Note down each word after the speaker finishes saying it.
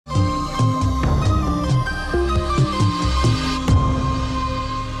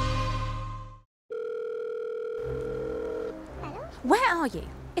Where are you?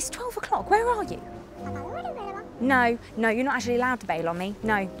 It's 12 o'clock. Where are you? No, no, you're not actually allowed to bail on me.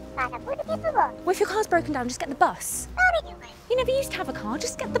 No. Well, if your car's broken down, just get the bus. You never used to have a car,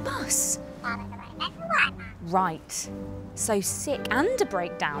 just get the bus. Right. So sick and a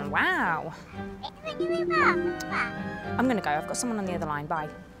breakdown. Wow. I'm gonna go. I've got someone on the other line. Bye.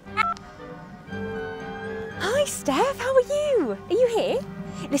 Hi, Steph. How are you? Are you here?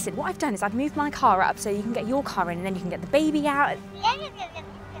 Listen, what I've done is I've moved my car up so you can get your car in and then you can get the baby out.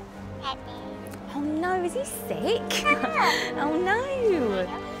 Oh no, is he sick? Oh no.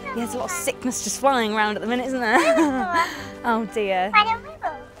 There's a lot of sickness just flying around at the minute, isn't there? Oh dear.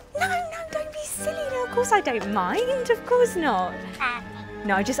 No, don't be silly. No, of course I don't mind. Of course not.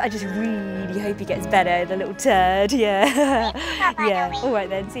 No, I just really hope he gets better, the little turd. Yeah. Yeah. All right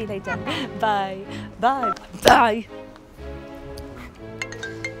then. See you later. Bye. Bye. Bye.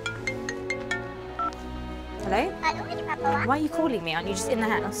 Hello? Why are you calling me? Aren't you just in the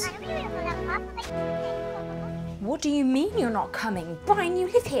house? What do you mean you're not coming? Brian, you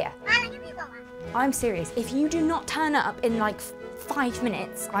live here. I'm serious. If you do not turn up in like 5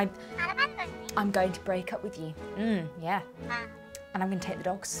 minutes, I'm going to break up with you. Yeah. And I'm going to take the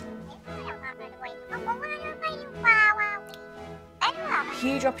dogs.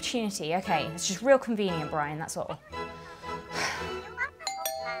 Huge opportunity. Okay, it's just real convenient, Brian, that's all.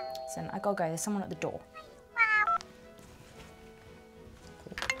 Listen, I gotta go. There's someone at the door.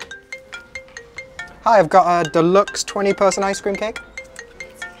 Hi, I've got a deluxe 20-person ice cream cake.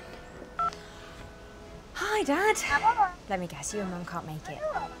 Hi, Dad. Let me guess, you and Mum can't make it.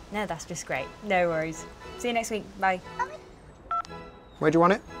 No, that's just great. No worries. See you next week. Bye. Where do you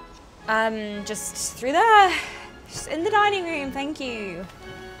want it? Just through there. Just in the dining room, thank you.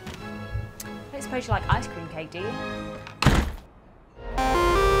 I don't suppose you like ice cream cake, do you?